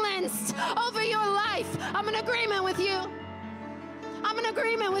silenced over your life. I'm in agreement with you. I'm in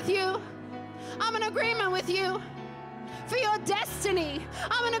agreement with you. I'm in agreement with you for your destiny.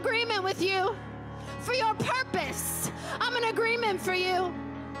 I'm in agreement with you for your purpose. I'm in agreement for you,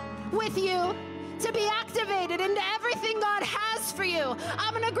 with you, to be activated into everything God has for you.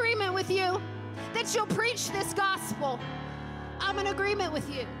 I'm in agreement with you that you'll preach this gospel. I'm in agreement with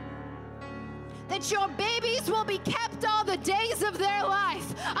you that your babies will be kept all the days of their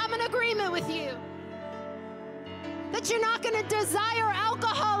life. I'm in agreement with you that you're not going to desire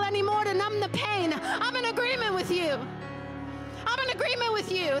alcohol anymore to numb the pain. I'm in agreement with you. I'm in agreement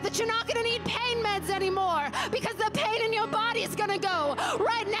with you that you're not going to need pain meds anymore because the pain in your body is going to go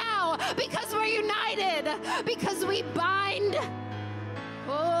right now because we're united, because we bind.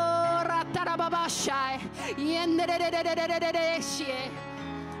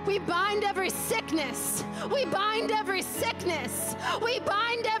 We bind every sickness. We bind every sickness. We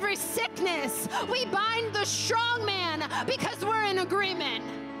bind every sickness. We bind the strong man because we're in agreement.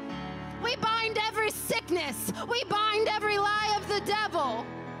 We bind every sickness. We bind every lie of the devil.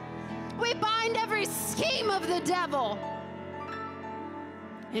 We bind every scheme of the devil.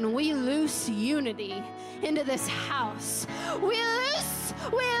 And we loose unity into this house. We loose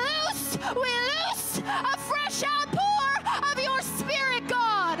a fresh outpour of your spirit,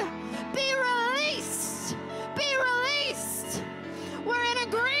 God. Be released. Be released. We're in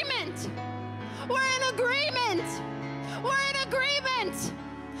agreement. We're in agreement. We're in agreement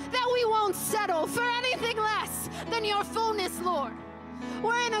that we won't settle for anything less than your fullness, Lord.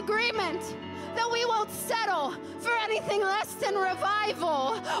 We're in agreement that we won't settle for anything less than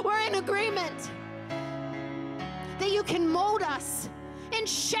revival. We're in agreement that you can mold us and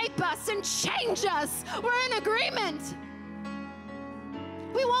shape us and change us. We're in agreement.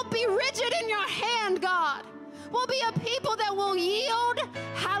 We won't be rigid in your hand, God. We'll be a people that will yield.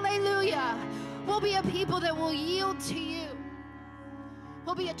 Hallelujah. We'll be a people that will yield to you.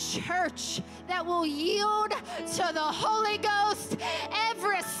 We'll be a church that will yield to the Holy Ghost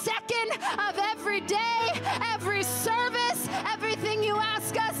every second of every day, every service, everything you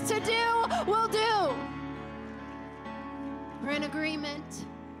ask us to do, we'll do. We're in agreement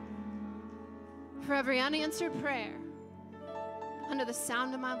for every unanswered prayer under the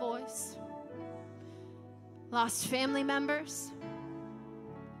sound of my voice. Lost family members,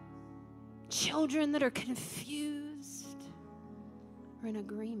 children that are confused. We're in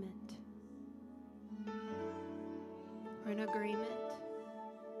agreement. We're in agreement.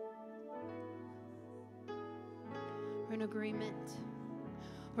 We're in agreement.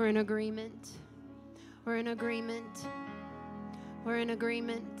 We're in agreement. We're in agreement. We're in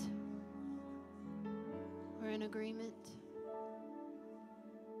agreement. We're in agreement.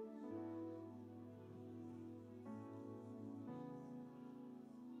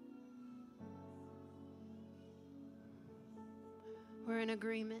 We're in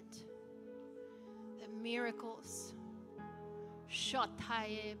agreement that miracles are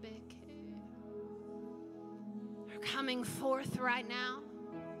coming forth right now.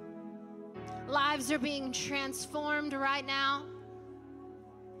 Lives are being transformed right now.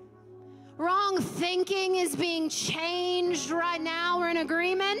 Wrong thinking is being changed right now. We're in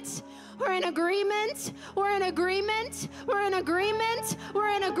agreement. We're in agreement. We're in agreement. We're in agreement. We're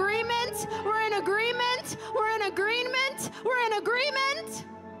in agreement. We're in agreement. We're in agreement. We're in agreement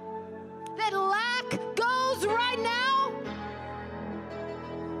that lack goes right now.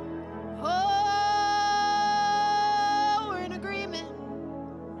 Oh, we're in agreement.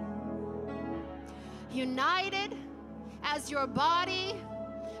 United as your body,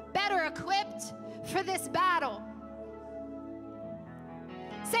 better equipped for this battle.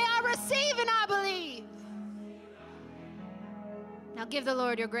 Say, I receive and I believe. Now give the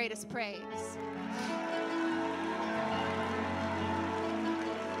Lord your greatest praise.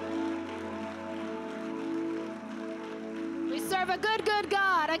 We serve a good, good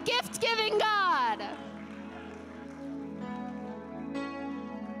God, a gift-giving God.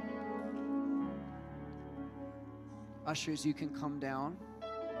 Ushers, you can come down.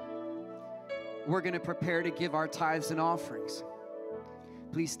 We're going to prepare to give our tithes and offerings.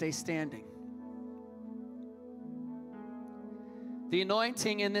 Please stay standing. The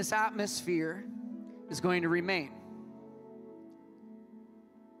anointing in this atmosphere is going to remain.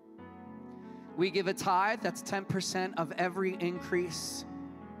 We give a tithe, that's 10% of every increase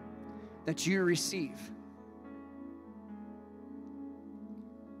that you receive.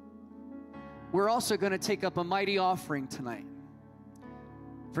 We're also going to take up a mighty offering tonight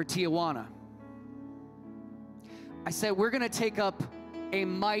for Tijuana. I said we're going to take up a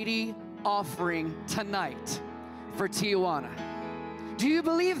mighty offering tonight for Tijuana. Do you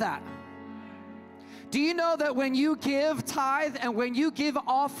believe that? Do you know that when you give tithe and when you give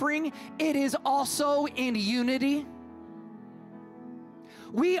offering, it is also in unity?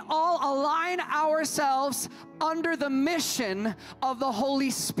 We all align ourselves under the mission of the Holy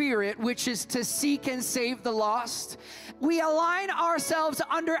Spirit, which is to seek and save the lost. We align ourselves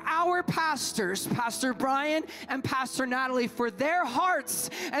under our pastors, Pastor Brian and Pastor Natalie, for their hearts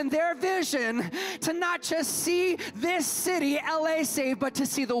and their vision to not just see this city, LA, saved, but to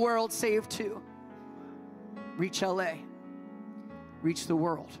see the world saved too. Reach LA. Reach the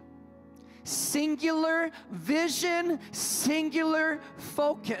world. Singular vision, singular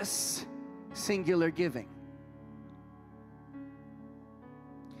focus, singular giving.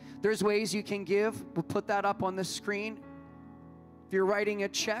 There's ways you can give. We'll put that up on the screen. If you're writing a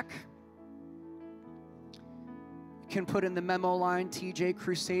check, you can put in the memo line, TJ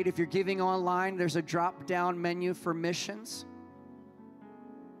Crusade. If you're giving online, there's a drop-down menu for missions.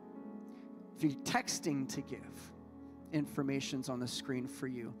 If you're texting to give, information's on the screen for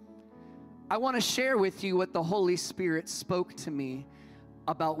you. I want to share with you what the Holy Spirit spoke to me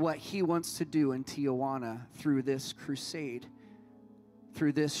about what He wants to do in Tijuana through this crusade,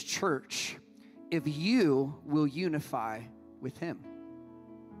 through this church, if you will unify with Him.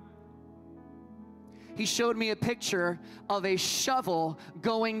 He showed me a picture of a shovel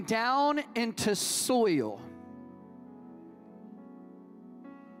going down into soil.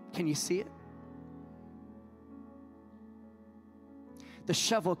 Can you see it? The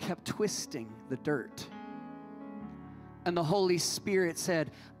shovel kept twisting the dirt. And the Holy Spirit said,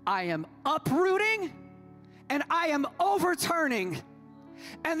 I am uprooting and I am overturning.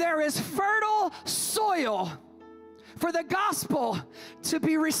 And there is fertile soil for the gospel to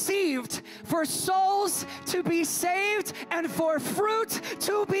be received, for souls to be saved, and for fruit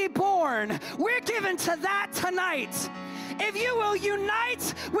to be born. We're given to that tonight. If you will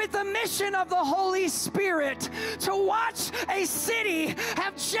unite with the mission of the Holy Spirit to watch a city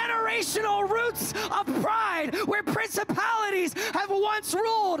have generational roots of pride where principalities have once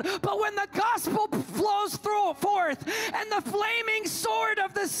ruled, but when the gospel flows forth and the flaming sword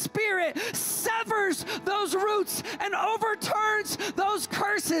of the Spirit severs those roots and overturns those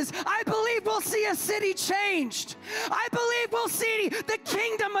curses, I believe we'll see a city changed. I believe we'll see the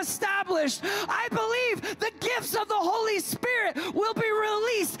kingdom established. I believe the gifts of the Holy Spirit will be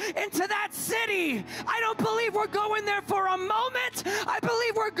released into that city. I don't believe we're going there for a moment. I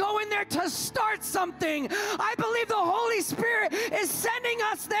believe we're going there to start something. I believe the Holy Spirit is sending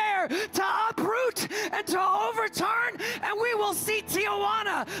us there to uproot and to overturn, and we will see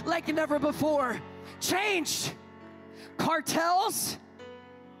Tijuana like never before. Changed. Cartels,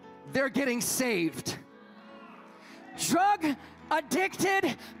 they're getting saved. Drug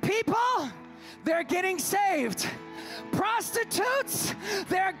addicted people, they're getting saved. Prostitutes,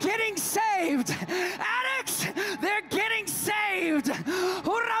 they're getting saved. Addicts, they're getting saved.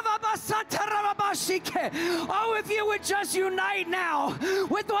 Oh, if you would just unite now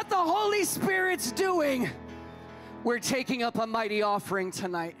with what the Holy Spirit's doing. We're taking up a mighty offering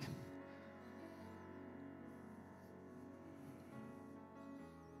tonight.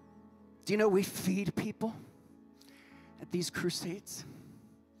 Do you know we feed people at these crusades?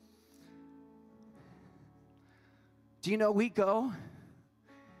 Do you know we go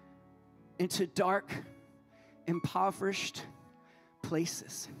into dark, impoverished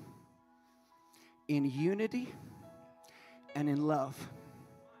places in unity and in love,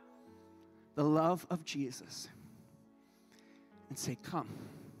 the love of Jesus, and say, come,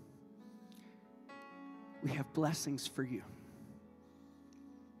 we have blessings for you.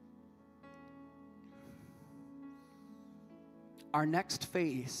 Our next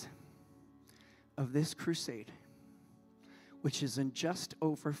phase of this crusade, which is in just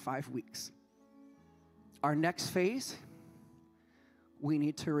over 5 weeks. Our next phase, we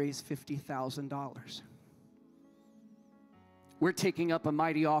need to raise $50,000. We're taking up a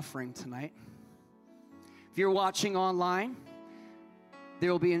mighty offering tonight. If you're watching online,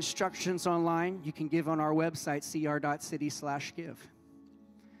 there will be instructions online. You can give on our website, cr.city/give.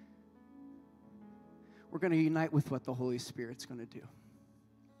 We're going to unite with what the Holy Spirit's going to do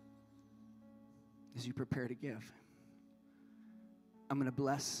as you prepare to give. I'm going to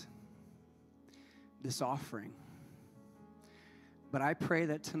bless this offering. But I pray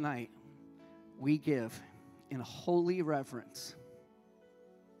that tonight we give in holy reverence,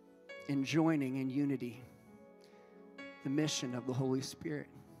 in joining in unity the mission of the Holy Spirit.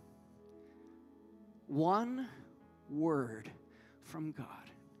 One word from God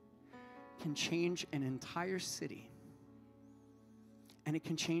can change an entire city, and it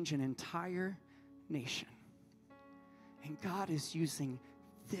can change an entire nation. And God is using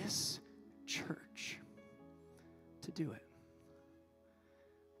this church to do it.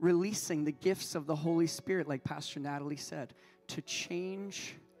 Releasing the gifts of the Holy Spirit, like Pastor Natalie said, to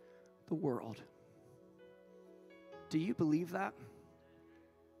change the world. Do you believe that?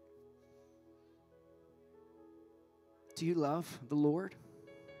 Do you love the Lord?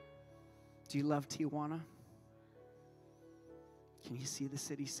 Do you love Tijuana? Can you see the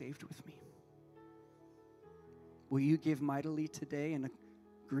city saved with me? Will you give mightily today in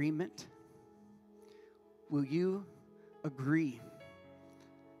agreement? Will you agree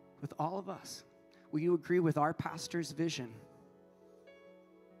with all of us? Will you agree with our pastor's vision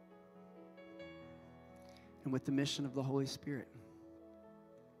and with the mission of the Holy Spirit?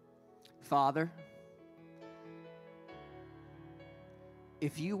 Father,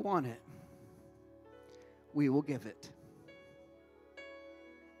 if you want it, we will give it.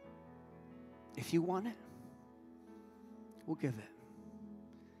 If you want it, we'll give it.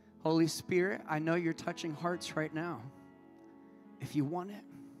 Holy Spirit, I know you're touching hearts right now. If you want it,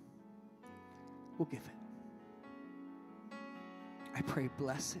 we'll give it. I pray,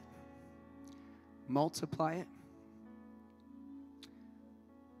 bless it, multiply it.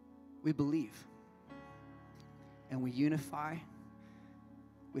 We believe, and we unify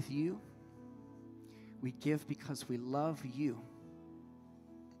with you. We give because we love you.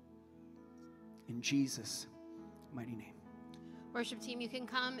 In Jesus' mighty name. Worship team, you can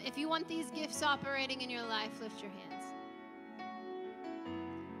come. If you want these gifts operating in your life, lift your hands.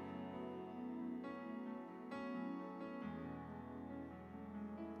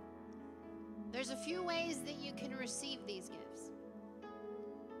 There's a few ways that you can receive these gifts.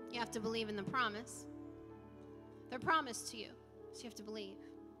 You have to believe in the promise. They're promised to you, so you have to believe.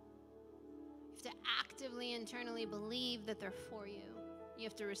 You have to actively, internally believe that they're for you. You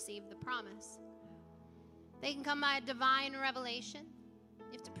have to receive the promise. They can come by a divine revelation.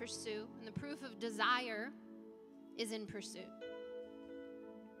 You have to pursue, and the proof of desire is in pursuit.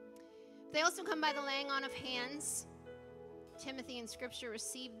 They also come by the laying on of hands. Timothy in Scripture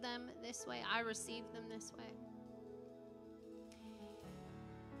received them this way. I received them this way.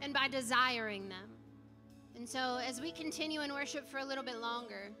 And by desiring them. And so as we continue in worship for a little bit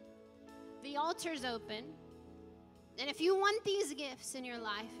longer, the altar's open. And if you want these gifts in your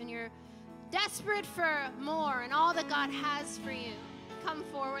life and you're desperate for more and all that God has for you, come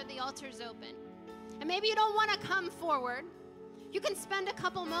forward. The altar's open. And maybe you don't want to come forward. You can spend a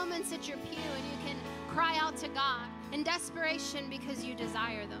couple moments at your pew and you can cry out to God in desperation because you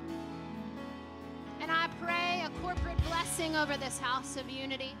desire them. And I pray a corporate blessing over this house of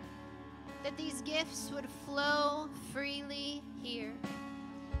unity, that these gifts would flow freely here.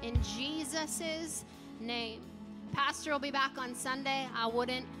 In Jesus' name. Pastor will be back on Sunday. I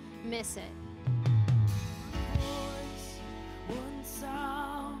wouldn't miss it. One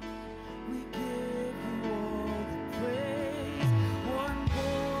sound, we give you all the praise. One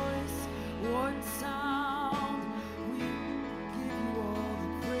voice, one sound, we give you all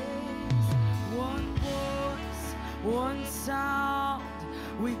the praise. One voice, one sound,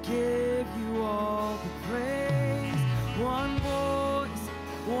 we give you all the praise. One voice,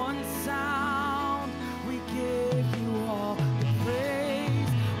 one sound, we give you all the praise.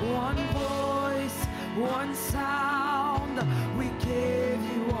 One voice, one sound, we give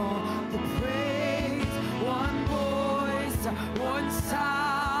you all the praise. One voice, one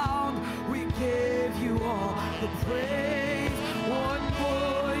sound, we give you all the praise. One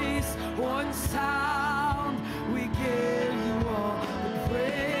voice, one sound, we give you all the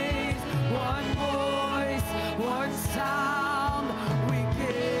praise. One voice, one sound, we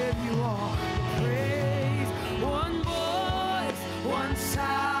give you all the praise. One voice, one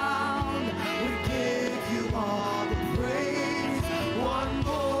sound, we give you all the praise. One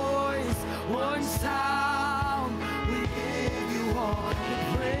voice, one sound, we give you all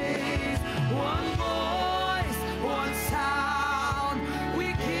the praise. One voice, one sound, we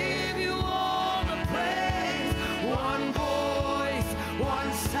give you all the praise. One voice,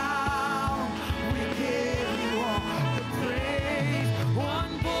 one sound.